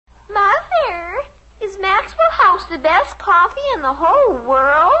Ralph's the best coffee in the whole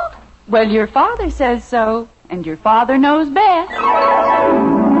world? Well, your father says so, and your father knows best.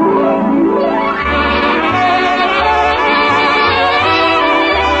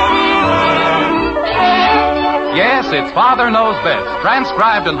 Yes, it's Father Knows Best,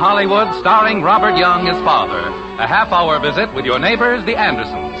 transcribed in Hollywood, starring Robert Young as Father. A half-hour visit with your neighbors, the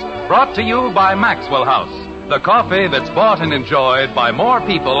Andersons. Brought to you by Maxwell House, the coffee that's bought and enjoyed by more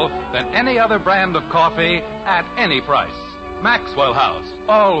people than any other brand of coffee at any price. Maxwell House,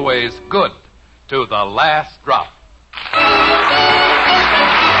 always good to the last drop.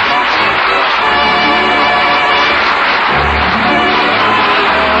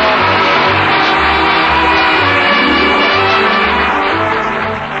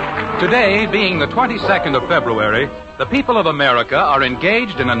 Today, being the 22nd of February, the people of America are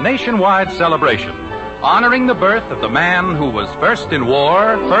engaged in a nationwide celebration, honoring the birth of the man who was first in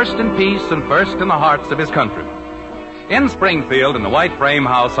war, first in peace, and first in the hearts of his country. In Springfield, in the White Frame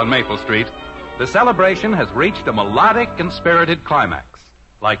House on Maple Street, the celebration has reached a melodic and spirited climax,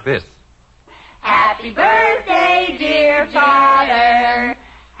 like this. Happy birthday, dear Father.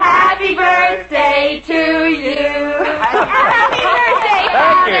 Happy birthday to you. Happy birthday,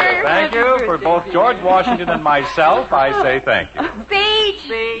 Father. Thank you. For both George Washington and myself, I say thank you. Speech.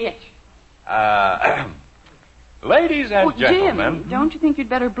 Ladies and gentlemen. Jim, don't you think you'd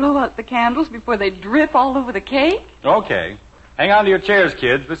better blow out the candles before they drip all over the cake? Okay. Hang on to your chairs,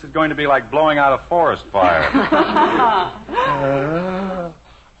 kids. This is going to be like blowing out a forest fire.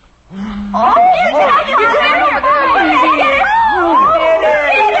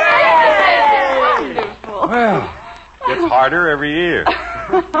 Well, gets harder every year.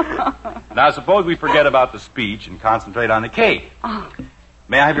 Now, suppose we forget about the speech and concentrate on the cake.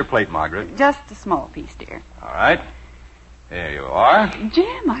 May I have your plate, Margaret? Just a small piece, dear. All right. There you are.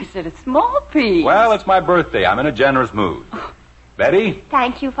 Jim, I said a small piece. Well, it's my birthday. I'm in a generous mood. Betty?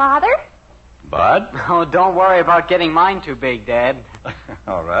 Thank you, Father. Bud? Oh, don't worry about getting mine too big, Dad.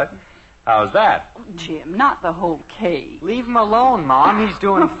 All right. How's that? Jim, not the whole cake. Leave him alone, Mom. He's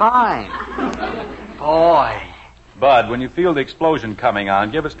doing fine. Boy. Bud, when you feel the explosion coming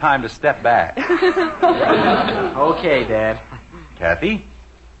on, give us time to step back. Okay, Dad. Kathy?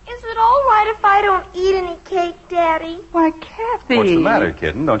 Is it all right if I don't eat any cake, Daddy? Why, Kathy. What's the matter,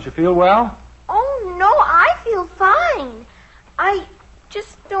 kitten? Don't you feel well? Oh, no, I feel fine. I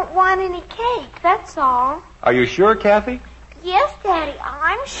just don't want any cake, that's all. Are you sure, Kathy? Yes, Daddy,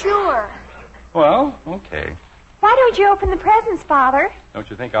 I'm sure. Well, okay. Why don't you open the presents, Father? Don't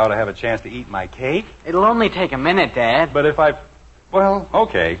you think I ought to have a chance to eat my cake? It'll only take a minute, Dad. But if well,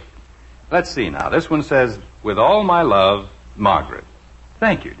 okay. Let's see now. This one says, with all my love, Margaret.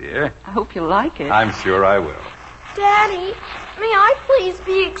 Thank you, dear. I hope you like it. I'm sure I will. Daddy, may I please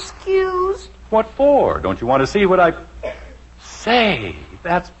be excused? What for? Don't you want to see what I... Say,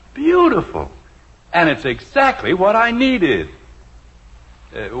 that's beautiful. And it's exactly what I needed.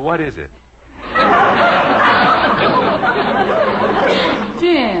 What is it?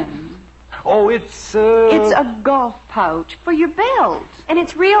 Jim. Oh, it's It's a golf pouch for your belt. And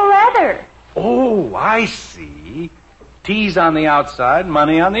it's real leather. Oh, I see. T's on the outside,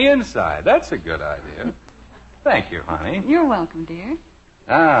 money on the inside. That's a good idea. Thank you, honey. You're welcome, dear.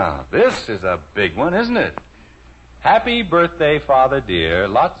 Ah, this is a big one, isn't it? Happy birthday, Father dear.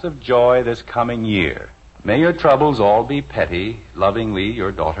 Lots of joy this coming year. May your troubles all be petty. Lovingly,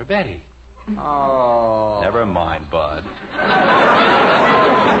 your daughter Betty. Oh. Never mind, Bud.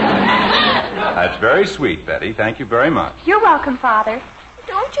 That's very sweet, Betty. Thank you very much. You're welcome, Father.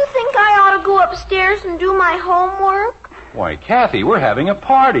 Don't you think I ought to go upstairs and do my homework? Why, Kathy, we're having a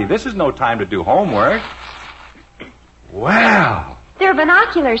party. This is no time to do homework. Well. They're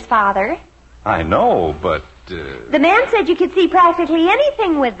binoculars, Father. I know, but... The man said you could see practically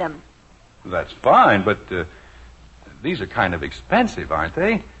anything with them. That's fine, but these are kind of expensive, aren't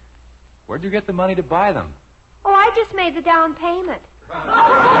they? Where'd you get the money to buy them? Oh, I just made the down payment. I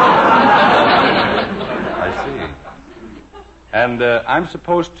see. And I'm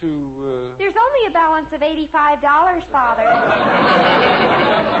supposed to... There's only a balance of $85, Father.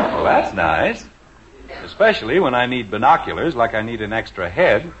 Well, that's nice. Especially when I need binoculars like I need an extra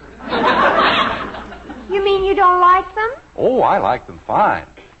head. You mean you don't like them? Oh, I like them fine.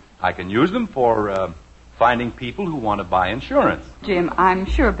 I can use them for finding people who want to buy insurance. Jim, I'm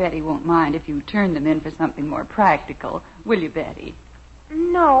sure Betty won't mind if you turn them in for something more practical. Will you, Betty?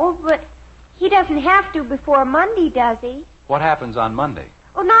 No, but he doesn't have to before Monday, does he? What happens on Monday?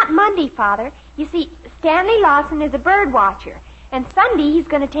 Oh, not Monday, Father. You see, Stanley Lawson is a bird watcher. And Sunday he's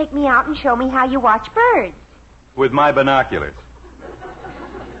going to take me out and show me how you watch birds. With my binoculars.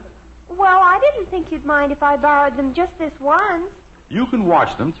 Well, I didn't think you'd mind if I borrowed them just this once. You can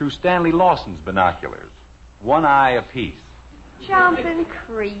watch them through Stanley Lawson's binoculars. One eye apiece. Jumping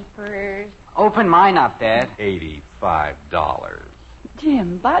creepers. Open mine up, Dad. $85.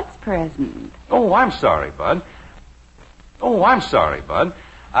 Jim, Bud's present. Oh, I'm sorry, Bud.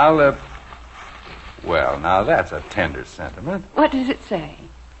 I'll, well, now that's a tender sentiment. What does it say?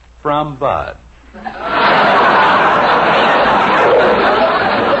 From Bud.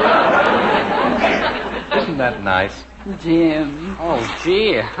 Isn't that nice? Jim. Oh,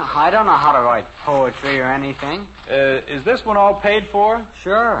 gee. I don't know how to write poetry or anything. Is this one all paid for?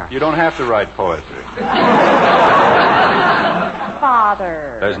 Sure. You don't have to write poetry.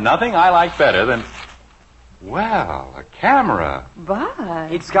 Father. There's nothing I like better than... Well, a camera.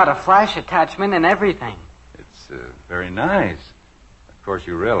 Bud. It's got a flash attachment and everything. It's very nice. Of course,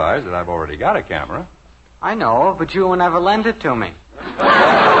 you realize that I've already got a camera. I know, but you will never lend it to me.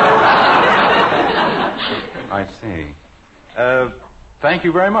 I see. Thank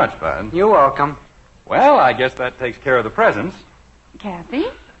you very much, Bud. You're welcome. Well, I guess that takes care of the presents. Kathy?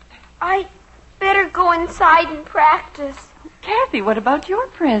 I better go inside and practice. Kathy, what about your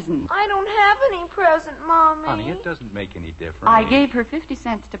present? I don't have any present, Mommy. Honey, it doesn't make any difference. I gave her 50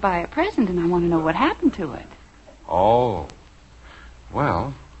 cents to buy a present, and I want to know what happened to it. Oh.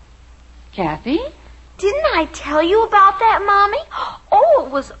 Well. Kathy? Didn't I tell you about that, Mommy? Oh,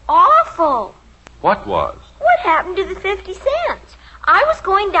 it was awful. What was? What happened to the 50 cents? I was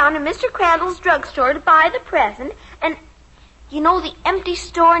going down to Mr. Crandall's drugstore to buy the present, and you know the empty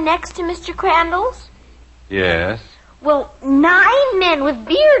store next to Mr. Crandall's? Yes. Well, 9 men with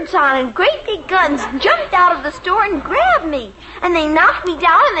beards on and great big guns jumped out of the store and grabbed me. And they knocked me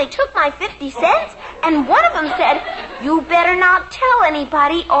down and they took my 50 cents. And one of them said, "You better not tell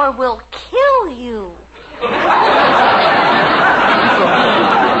anybody or we'll kill you."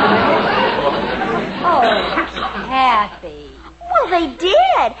 Oh, Kathy. Well, they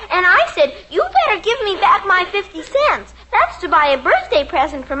did. And I said, "You better give me back my 50 cents. That's to buy a birthday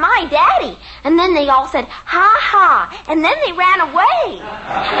present for my daddy." And then they all said, "Ha ha." And then they ran away.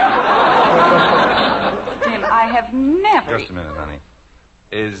 Jim, I have never... Just a minute, honey.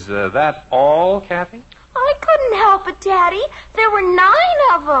 Is that all, Kathy? I couldn't help it, Daddy. There were 9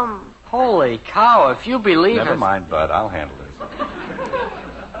 of them. Holy cow, if you believe Never it. mind, Bud. I'll handle this.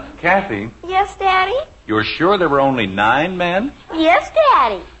 Kathy, Yes, Daddy? you're sure there were only 9 men? Yes,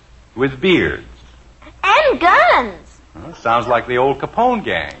 Daddy. With beards? And guns. Well, sounds like the old Capone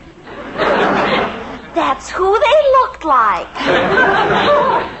gang. That's who they looked like.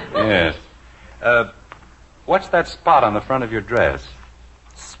 Yes. What's that spot on the front of your dress?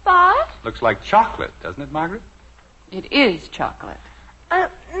 Spot? Looks like chocolate, doesn't it, Margaret? It is chocolate.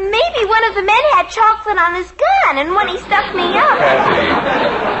 Maybe one of the men had chocolate on his gun, and when he stuck me up... Kathy,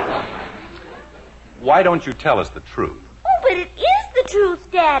 why don't you tell us the truth? Oh, but it is the truth,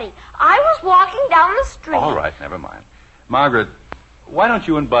 Daddy. I was walking down the street. All right, never mind. Margaret, why don't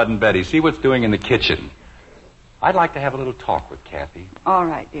you and Bud and Betty see what's doing in the kitchen? I'd like to have a little talk with Kathy. All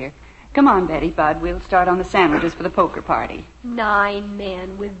right, dear. Come on, Betty, Bud. We'll start on the sandwiches for the poker party. 9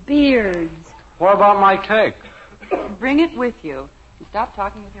 men with beards. What about my cake? Bring it with you. And stop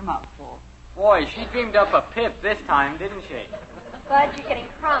talking with your mouth full. Boy, she dreamed up a pip this time, didn't she? Bud, you're getting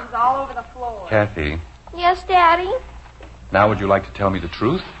crumbs all over the floor. Kathy, Yes, Daddy? now would you like to tell me the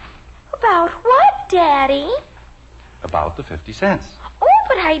truth About what, Daddy? about the 50 cents? Oh,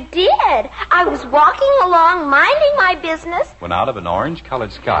 but I did. I was walking along, minding my business. When out of an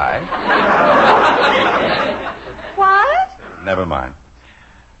orange-colored sky... What? Never mind.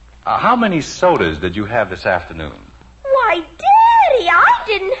 How many sodas did you have this afternoon? Why, Daddy, I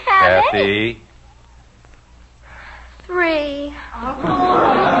didn't have any. Kathy. 3.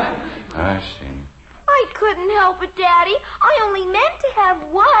 I see. I couldn't help it, Daddy. I only meant to have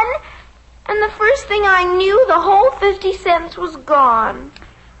 1. And the first thing I knew, the whole 50 cents was gone.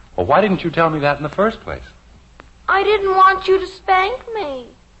 Well, why didn't you tell me that in the first place? I didn't want you to spank me.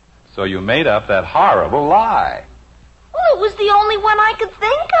 So you made up that horrible lie. Well, it was the only one I could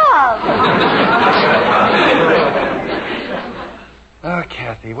think of. Oh,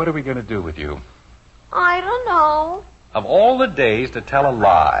 Kathy, what are we going to do with you? I don't know. Of all the days to tell a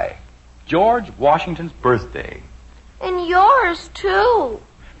lie, George Washington's birthday. And yours, too.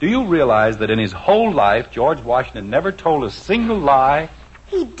 Do you realize that in his whole life, George Washington never told a single lie?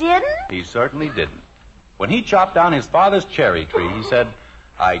 He didn't? He certainly didn't. When he chopped down his father's cherry tree, he said,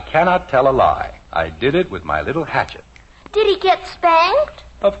 "I cannot tell a lie. I did it with my little hatchet." Did he get spanked?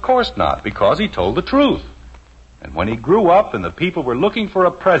 Of course not, because he told the truth. And when he grew up and the people were looking for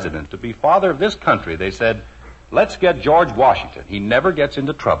a president to be father of this country, they said, "Let's get George Washington. He never gets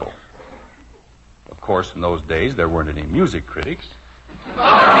into trouble." Of course, in those days, there weren't any music critics.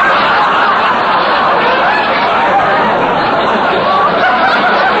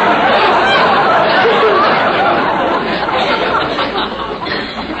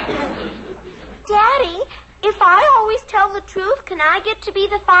 Daddy, if I always tell the truth, can I get to be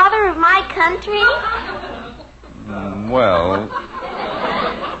the father of my country? Well,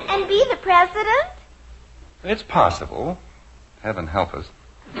 And be the president? it's possible. Heaven help us.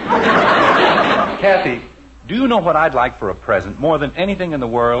 Kathy, do you know what I'd like for a present more than anything in the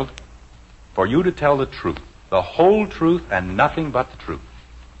world? For you to tell the truth. The whole truth and nothing but the truth.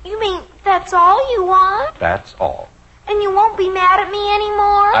 You mean that's all you want? That's all. And you won't be mad at me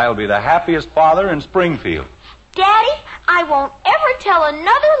anymore? I'll be the happiest father in Springfield. Daddy, I won't ever tell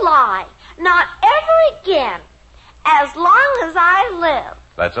another lie. Not ever again. As long as I live.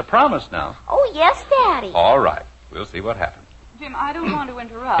 That's a promise now. Oh, yes, Daddy. All right. We'll see what happens. Jim, I don't want to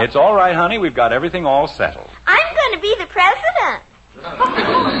interrupt. It's all right, honey. We've got everything all settled. I'm going to be the president.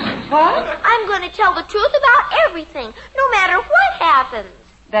 What? I'm going to tell the truth about everything, no matter what happens.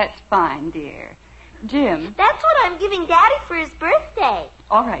 That's fine, dear. Jim. That's what I'm giving Daddy for his birthday.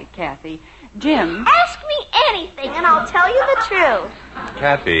 All right, Kathy. Jim. Ask me anything, and I'll tell you the truth.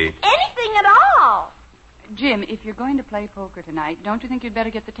 Kathy. Anything at all. Jim, if you're going to play poker tonight, don't you think you'd better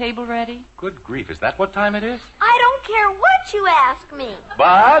get the table ready? Good grief. Is that what time it is? I don't care what you ask me.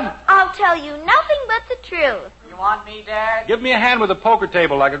 Bud, I'll tell you nothing but the truth. You want me, Dad? give me a hand with the poker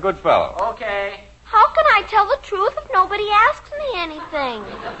table like a good fellow. Okay. How can I tell the truth if nobody asks me anything?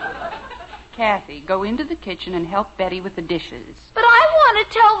 Kathy, go into the kitchen and help Betty with the dishes. But I want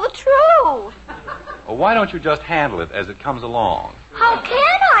to tell the truth. Well, why don't you just handle it as it comes along? How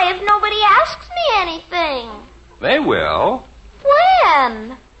can I if nobody asks me anything? They will.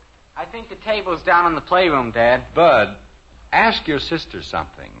 When? I think the table's down in the playroom, Dad. Bud, ask your sister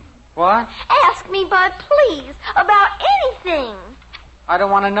something. What? Ask me, Bud, please, about anything. I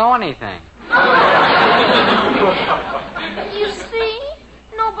don't want to know anything. You see,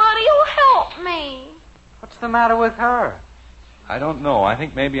 nobody will help me. What's the matter with her? I don't know. I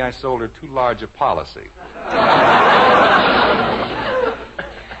think maybe I sold her too large a policy.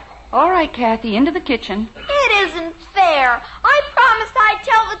 All right, Kathy, into the kitchen. It isn't fair. I promised I'd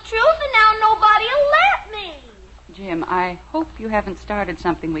tell the truth, and now nobody will let me. Jim, I hope you haven't started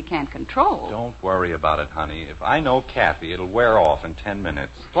something we can't control. Don't worry about it, honey. If I know Kathy, it'll wear off in 10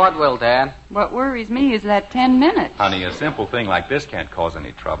 minutes. What will, Dad? What worries me is that 10 minutes. Honey, a simple thing like this can't cause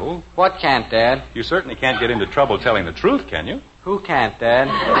any trouble. What can't, Dad? You certainly can't get into trouble telling the truth, can you? Who can't, Dad?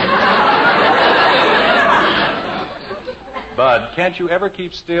 Bud, can't you ever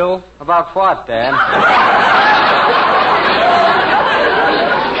keep still? About what, Dad?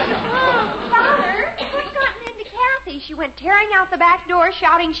 Father, what's gotten into Kathy? She went tearing out the back door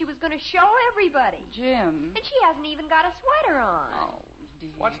shouting she was going to show everybody. Jim. And she hasn't even got a sweater on. Oh,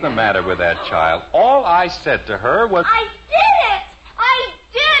 dear. What's the matter with that child? All I said to her was... I did it! I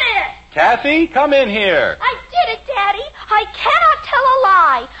did it! Kathy, come in here. I did it, Daddy. I cannot tell a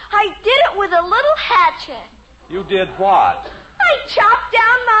lie. I did it with a little hatchet. You did what? I chopped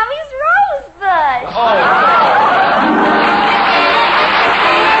down Mommy's rosebud.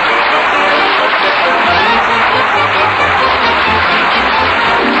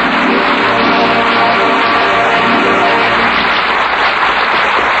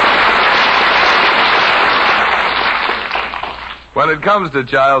 When it comes to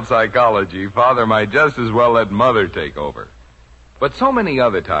child psychology, Father might just as well let Mother take over. But so many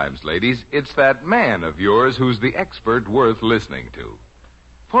other times, ladies, it's that man of yours who's the expert worth listening to.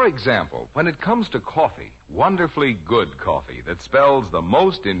 For example, when it comes to coffee, wonderfully good coffee that spells the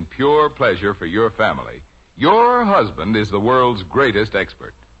most in pure pleasure for your family, your husband is the world's greatest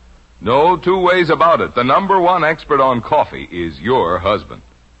expert. No two ways about it. The number one expert on coffee is your husband.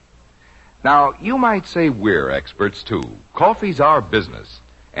 Now, you might say we're experts, too. Coffee's our business.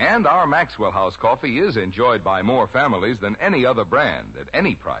 And our Maxwell House coffee is enjoyed by more families than any other brand at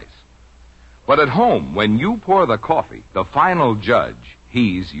any price. But at home, when you pour the coffee, the final judge,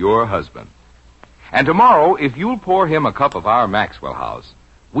 he's your husband. And tomorrow, if you'll pour him a cup of our Maxwell House,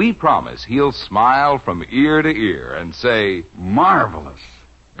 we promise he'll smile from ear to ear and say, Marvelous.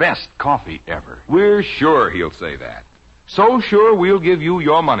 Best coffee ever. we're sure he'll say that. So sure we'll give you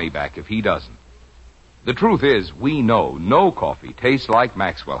your money back if he doesn't. The truth is, we know no coffee tastes like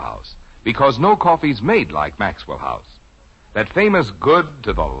Maxwell House, because no coffee's made like Maxwell House. That famous good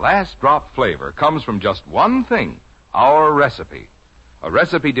to the last drop flavor comes from just one thing, our recipe. A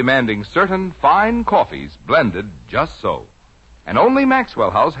recipe demanding certain fine coffees blended just so. And only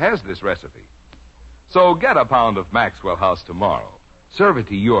Maxwell House has this recipe. So get a pound of Maxwell House tomorrow. Serve it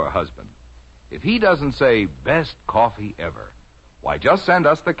to your husband. If he doesn't say best coffee ever, why, just send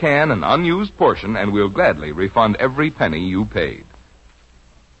us the can and unused portion, and we'll gladly refund every penny you paid.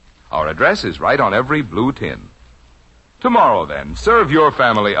 Our address is right on every blue tin. Tomorrow, then, serve your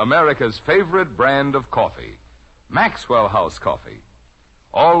family America's favorite brand of coffee, Maxwell House Coffee.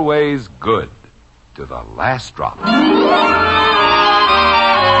 Always good to the last drop.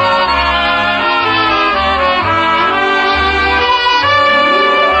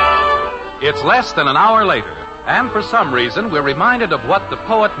 It's less than an hour later, and for some reason we're reminded of what the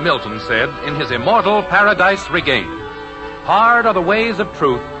poet Milton said in his immortal Paradise Regained. Hard are the ways of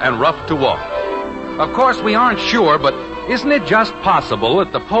truth and rough to walk. Of course, we aren't sure, but isn't it just possible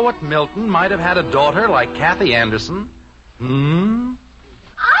that the poet Milton might have had a daughter like Kathy Anderson?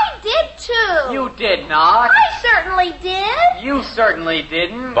 I did, too. You did not. I certainly did. You certainly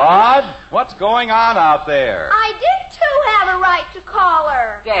didn't. Bud, what's going on out there? I did, too, have a right to call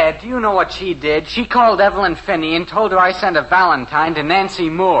her. Dad, do you know what she did? She called Evelyn Finney and told her I sent a Valentine to Nancy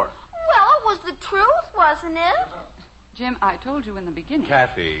Moore. Well, it was the truth, wasn't it? Jim, I told you in the beginning.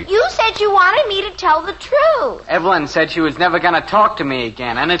 Kathy. You said you wanted me to tell the truth. Evelyn said she was never going to talk to me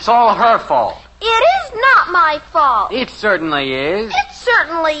again, and it's all her fault. It is not my fault. It certainly is. It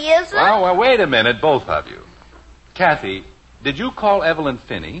certainly isn't. Well, wait a minute, both of you. Kathy, did you call Evelyn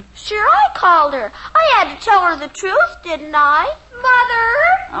Finney? Sure, I called her. I had to tell her the truth, didn't I?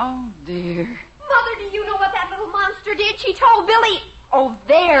 Mother! Oh, dear. Mother, do you know what that little monster did? She told Billy... Oh,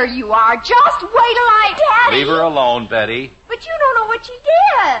 there you are. Just wait till I... Daddy! Leave her alone, Betty. But you don't know what she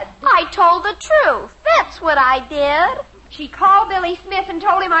did. I told the truth. That's what I did. She called Billy Smith and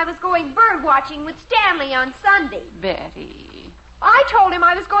told him I was going bird watching with Stanley on Sunday. Betty. I told him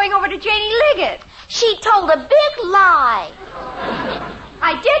I was going over to Janie Liggett. She told a big lie.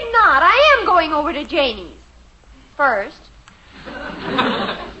 I did not. I am going over to Janie's. First.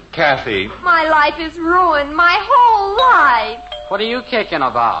 Kathy. My life is ruined. My whole life. What are you kicking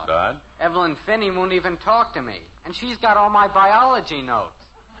about? Bud? Evelyn Finney won't even talk to me, and she's got all my biology notes.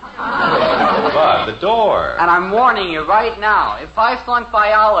 Bud, the door. And I'm warning you right now, if I flunk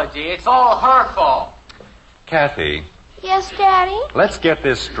biology, it's all her fault. Kathy, Yes, Daddy? let's get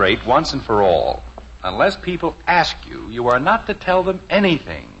this straight once and for all. Unless people ask you, you are not to tell them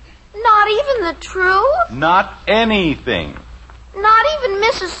anything. Not even the truth? Not anything. Not even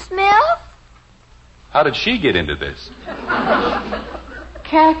Mrs. Smith? How did she get into this?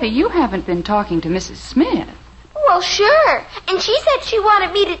 Kathy, you haven't been talking to Mrs. Smith. Well, sure. And she said she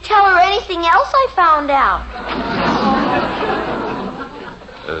wanted me to tell her anything else I found out.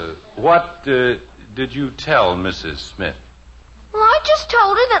 What did you tell Mrs. Smith? Well, I just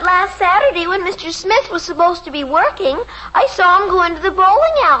told her that last Saturday when Mr. Smith was supposed to be working, I saw him go into the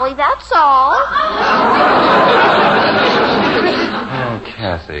bowling alley, that's all. Oh,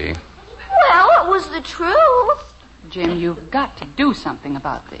 Kathy. Well, it was the truth. Jim, you've got to do something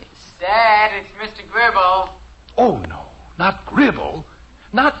about this. Dad, it's Mr. Gribble. Oh, no. Not Gribble.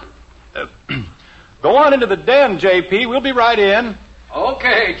 Not... Go on into the den, J.P. We'll be right in.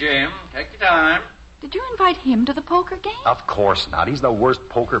 Okay, Jim. Take your time. Did you invite him to the poker game? Of course not. He's the worst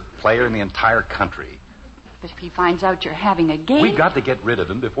poker player in the entire country. But if he finds out you're having a game... We've got to get rid of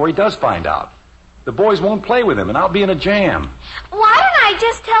him before he does find out. The boys won't play with him, and I'll be in a jam. Why don't I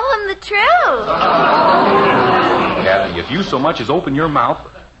just tell him the truth? Kathy, if you so much as open your mouth...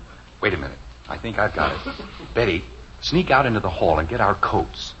 Wait a minute. I think I've got it. Betty, sneak out into the hall and get our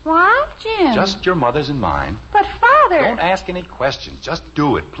coats. What? Jim. Just your mother's and mine. But, Father... Don't ask any questions. Just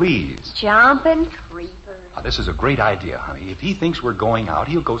do it, please. Jumping creepers. Now, this is a great idea, honey. If he thinks we're going out,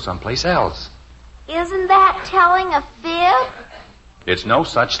 he'll go someplace else. Isn't that telling a fib? It's no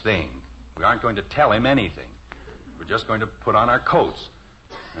such thing. We aren't going to tell him anything. We're just going to put on our coats.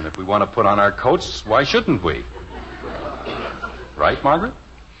 And if we want to put on our coats, why shouldn't we? Right, Margaret?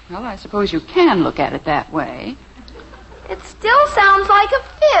 Well, I suppose you can look at it that way. It still sounds like a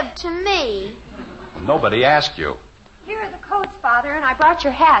fib to me. Well, nobody asked you. Here are the coats, Father, and I brought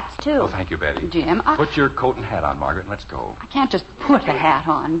your hats, too. Oh, thank you, Betty. Jim, Put your coat and hat on, Margaret, and let's go. I can't just put a hat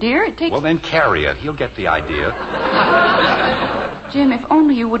on, dear. It takes... Well, then carry it. He'll get the idea. Jim, if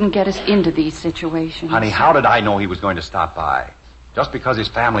only you wouldn't get us into these situations. Honey, how did I know he was going to stop by? Just because his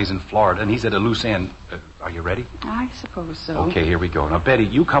family's in Florida and he's at a loose end. Are you ready? I suppose so. Okay, here we go. Now, Betty,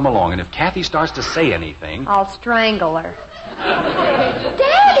 you come along, and if Kathy starts to say anything... I'll strangle her.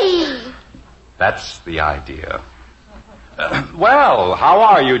 Daddy! That's the idea. Well, how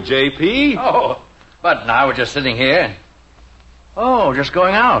are you, J.P.? Oh, but now we're just sitting here. Oh, just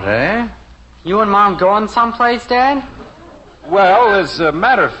going out, eh? You and Mom going someplace, Dad? Well, as a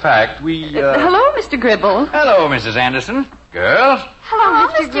matter of fact, we... Hello, Mr. Gribble. Hello, Mrs. Anderson. Girls. Hello,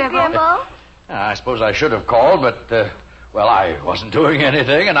 Mr. Gribble. I suppose I should have called, but, I wasn't doing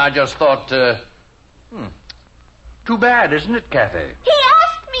anything, and I just thought, too bad, isn't it, Kathy? He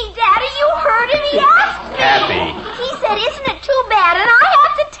asked me, Daddy. You heard him. He asked me. Kathy. He said, isn't it too bad? And I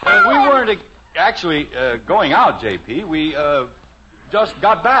have to tell We him. weren't actually going out, JP. We just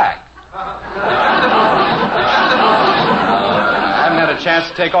got back. Haven't had a chance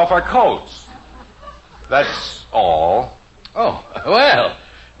to take off our coats. That's all. Oh, well,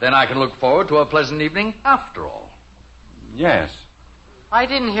 then I can look forward to a pleasant evening after all. Yes. I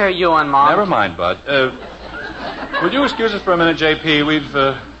didn't hear you and Mom. Never mind, Bud. Would you excuse us for a minute, JP? We've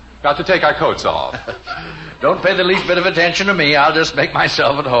got to take our coats off. Don't pay the least bit of attention to me. I'll just make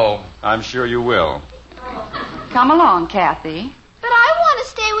myself at home. I'm sure you will. Come along, Kathy. But I want to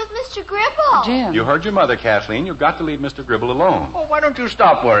stay with Mr. Gribble. Jim. You heard your mother, Kathleen. You've got to leave Mr. Gribble alone. Oh, why don't you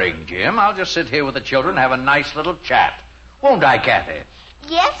stop worrying, Jim? I'll just sit here with the children and have a nice little chat. Won't I, Kathy?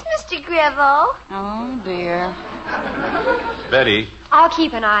 Yes, Mr. Gribble. Oh, dear. Betty. I'll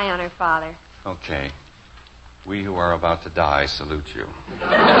keep an eye on her, Father. Okay. We who are about to die salute you.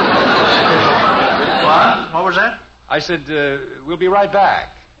 What? What was that? I said, we'll be right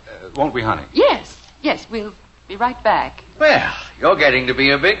back. Won't we, honey? Yes, we'll be right back. Well, you're getting to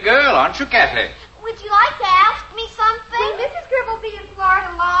be a big girl, aren't you, Kathy? Would you like to ask me something? Will Mrs. Gribble be in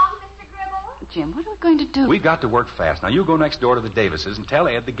Florida long, Mr. Gribble? Jim, what are we going to do? We've got to work fast. Now, you go next door to the Davises and tell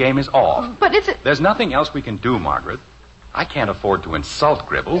Ed the game is off. But it's a... There's nothing else we can do, Margaret. I can't afford to insult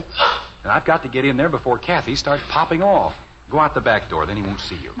Gribble. And I've got to get in there before Kathy starts popping off. Go out the back door, then he won't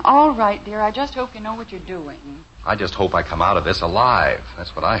see you. All right, dear. I just hope you know what you're doing. I just hope I come out of this alive.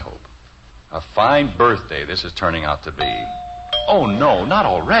 That's what I hope. A fine birthday this is turning out to be. Oh, no, not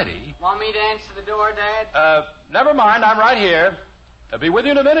already. Want me to answer the door, Dad? Never mind. I'm right here. I'll be with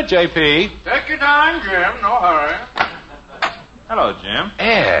you in a minute, JP. Take your time, Jim. No hurry. Hello, Jim.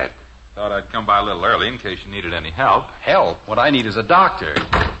 Ed. Thought I'd come by a little early in case you needed any help. Help? What I need is a doctor.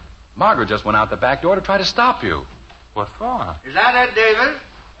 Margaret just went out the back door to try to stop you. What for? Is that Ed Davis?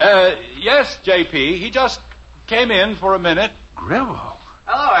 Yes, JP. He just came in for a minute. Gribble.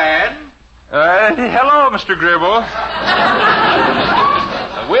 Hello, Ed. Hello, Mr. Gribble.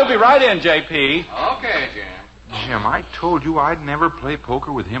 We'll be right in, JP. Okay, Jim. Jim, I told you I'd never play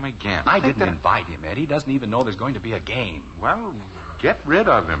poker with him again. I didn't invite him, Ed. He doesn't even know there's going to be a game. Well, get rid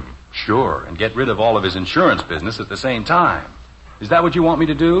of him. Sure, and get rid of all of his insurance business at the same time. Is that what you want me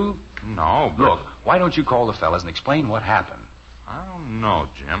to do? No, but... Look, why don't you call the fellas and explain what happened? I don't know,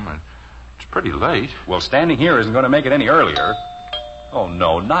 Jim. It's pretty late. Well, standing here isn't going to make it any earlier. Oh,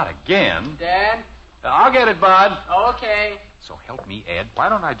 no, not again. Dad? I'll get it, Bud. Okay. So help me, Ed. Why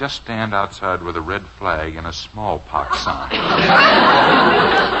don't I just stand outside with a red flag and a smallpox sign?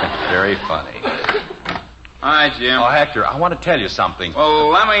 Very funny. Hi, Jim. Oh, Hector, I want to tell you something. Oh,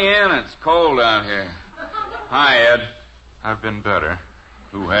 let me in. It's cold out here. Hi, Ed. I've been better.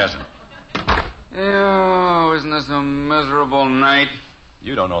 Who hasn't? Oh, isn't this a miserable night?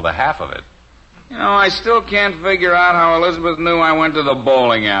 You don't know the half of it. You know, I still can't figure out how Elizabeth knew I went to the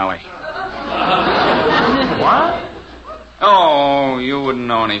bowling alley. What? Oh, you wouldn't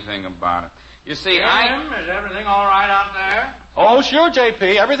know anything about it. You see, Jim, is everything all right out there? Oh, sure,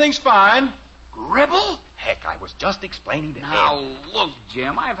 JP. Everything's fine. Gribble? Heck, I was just explaining to Now, Ed. look,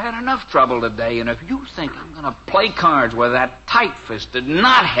 Jim, I've had enough trouble today, and if you think I'm going to play cards with that tight-fisted,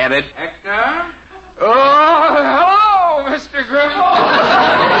 knot-headed... Hector? Oh, hello, Mr. Gribble.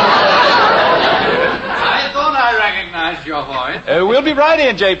 I thought I recognized your voice. We'll be right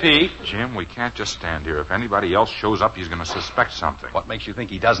in, JP. Jim, we can't just stand here. If anybody else shows up, he's going to suspect something. What makes you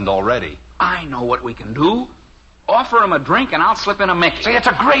think he doesn't already? I know what we can do. Offer him a drink, and I'll slip in a Mickey. Say, it's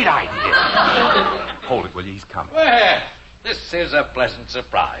a great idea. Hold it, will you? He's coming. Well, this is a pleasant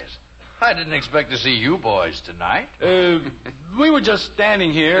surprise. I didn't expect to see you boys tonight. We were just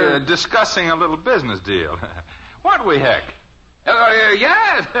standing here. Discussing a little business deal. Weren't we, Heck?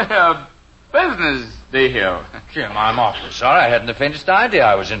 Yes, business deal. Jim, I'm awfully sorry. I hadn't the faintest idea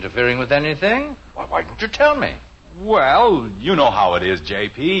I was interfering with anything. Why didn't you tell me? Well, you know how it is,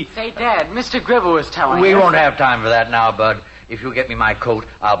 JP. Say, Dad, Mr. Gribble was telling We us. won't have time for that now, Bud. If you'll get me my coat,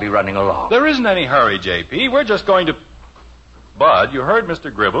 I'll be running along. There isn't any hurry, JP. We're just going to... Bud, you heard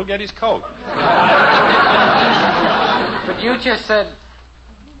Mr. Gribble get his coat. But you just said...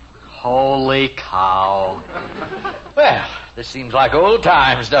 Holy cow. Well, this seems like old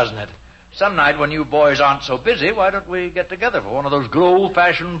times, doesn't it? Some night when you boys aren't so busy, why don't we get together for one of those good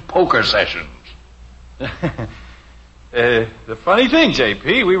old-fashioned poker sessions? The funny thing,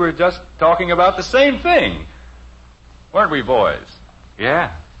 JP, we were just talking about the same thing. Weren't we, boys?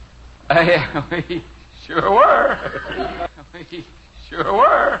 Yeah. We sure were. We Sure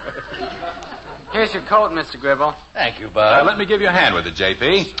were. Here's your coat, Mr. Gribble. Thank you, Bud. Let me give you a hand with it,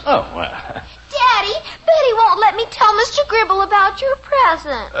 J.P. Oh, well. Daddy, Betty won't let me tell Mr. Gribble about your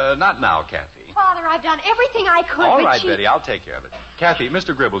present. Not now, Kathy. Father, I've done everything I could, All but right, she... Betty, I'll take care of it. Kathy,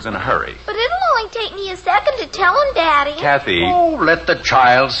 Mr. Gribble's in a hurry. But it'll only take me a second to tell him, Daddy. Kathy. Oh, let the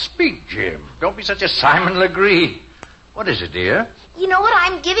child speak, Jim. Don't be such a Simon Legree. What is it, dear? You know what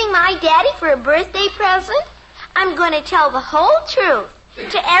I'm giving my daddy for a birthday present? I'm going to tell the whole truth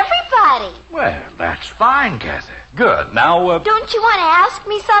to everybody. Well, that's fine, Kathy. Good. Now, Don't you want to ask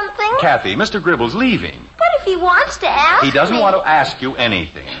me something? Kathy, Mr. Gribble's leaving. But if he wants to ask He doesn't me... want to ask you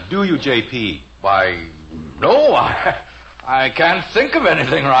anything. Do you, J.P.? Why, no, I can't think of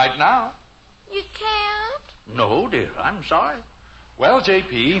anything right now. You can't? No, dear, I'm sorry. Well,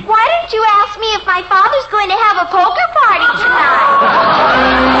 J.P. Why don't you ask me if my father's going to have a poker party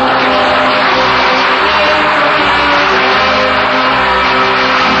tonight?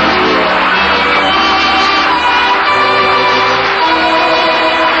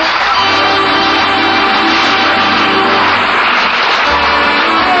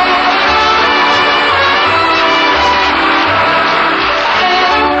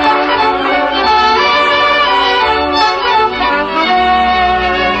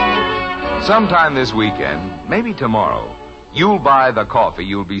 Sometime this weekend, maybe tomorrow, you'll buy the coffee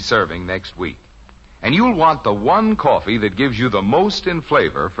you'll be serving next week. And you'll want the one coffee that gives you the most in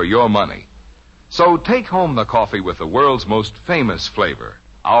flavor for your money. So take home the coffee with the world's most famous flavor,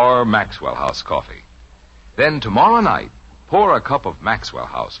 our Maxwell House coffee. Then tomorrow night, pour a cup of Maxwell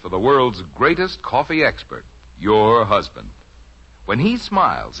House for the world's greatest coffee expert, your husband. When he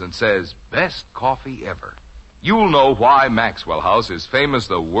smiles and says, "Best coffee ever," you'll know why Maxwell House is famous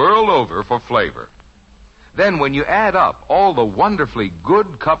the world over for flavor. Then when you add up all the wonderfully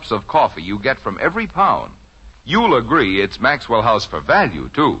good cups of coffee you get from every pound, you'll agree it's Maxwell House for value,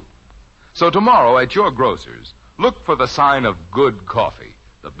 too. So tomorrow at your grocer's, look for the sign of good coffee,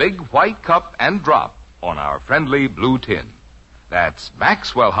 the big white cup and drop on our friendly blue tin. That's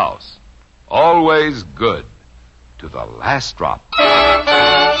Maxwell House. Always good to the last drop.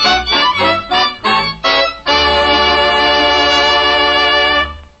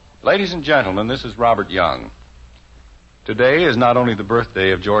 Ladies and gentlemen, this is Robert Young. Today is not only the birthday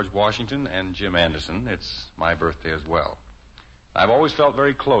of George Washington and Jim Anderson, it's my birthday as well. I've always felt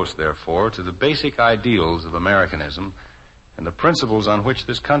very close, therefore, to the basic ideals of Americanism and the principles on which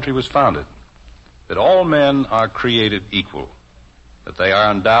this country was founded. That all men are created equal. That they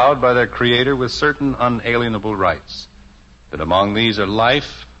are endowed by their Creator with certain unalienable rights. That among these are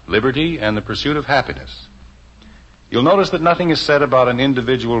life, liberty, and the pursuit of happiness. You'll notice that nothing is said about an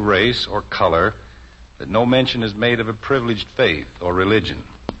individual race or color, that no mention is made of a privileged faith or religion.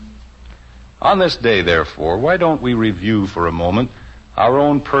 On this day, therefore, why don't we review for a moment our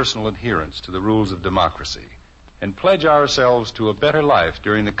own personal adherence to the rules of democracy and pledge ourselves to a better life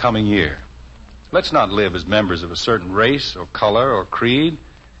during the coming year? Let's not live as members of a certain race or color or creed.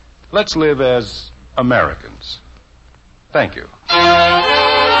 Let's live as Americans. Thank you.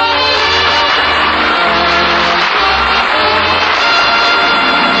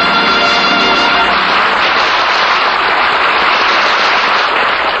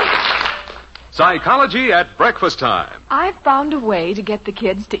 Psychology at breakfast time. I've found a way to get the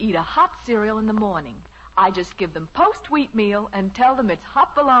kids to eat a hot cereal in the morning. I just give them Post-Wheat Meal and tell them it's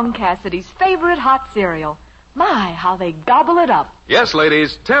Hopalong Cassidy's favorite hot cereal. My, how they gobble it up. Yes,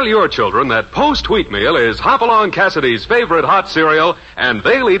 ladies, tell your children that Post-Wheat Meal is Hopalong Cassidy's favorite hot cereal, and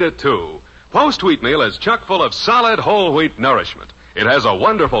they'll eat it too. Post-Wheat Meal is chock full of solid whole wheat nourishment. It has a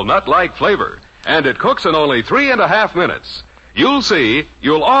wonderful nut-like flavor, and it cooks in only 3.5 minutes. You'll see,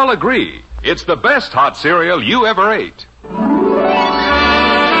 you'll all agree, it's the best hot cereal you ever ate.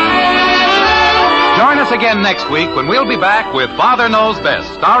 Join us again next week when we'll be back with Father Knows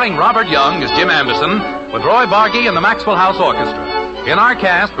Best, starring Robert Young as Jim Anderson, with Roy Bargy and the Maxwell House Orchestra. In our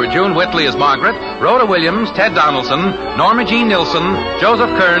cast were June Whitley as Margaret, Rhoda Williams, Ted Donaldson, Norma Jean Nilsson, Joseph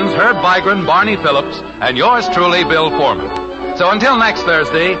Kearns, Herb Vigran, Barney Phillips, and yours truly, Bill Foreman. So until next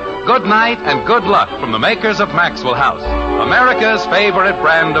Thursday, good night and good luck from the makers of Maxwell House, America's favorite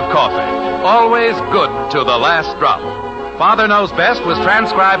brand of coffee. Always good to the last drop. Father Knows Best was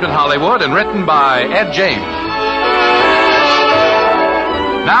transcribed in Hollywood and written by Ed James.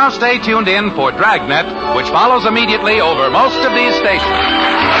 Now stay tuned in for Dragnet, which follows immediately over most of these stations.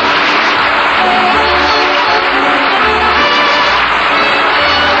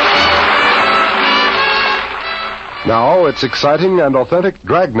 Now it's exciting and authentic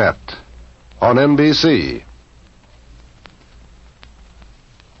Dragnet on NBC.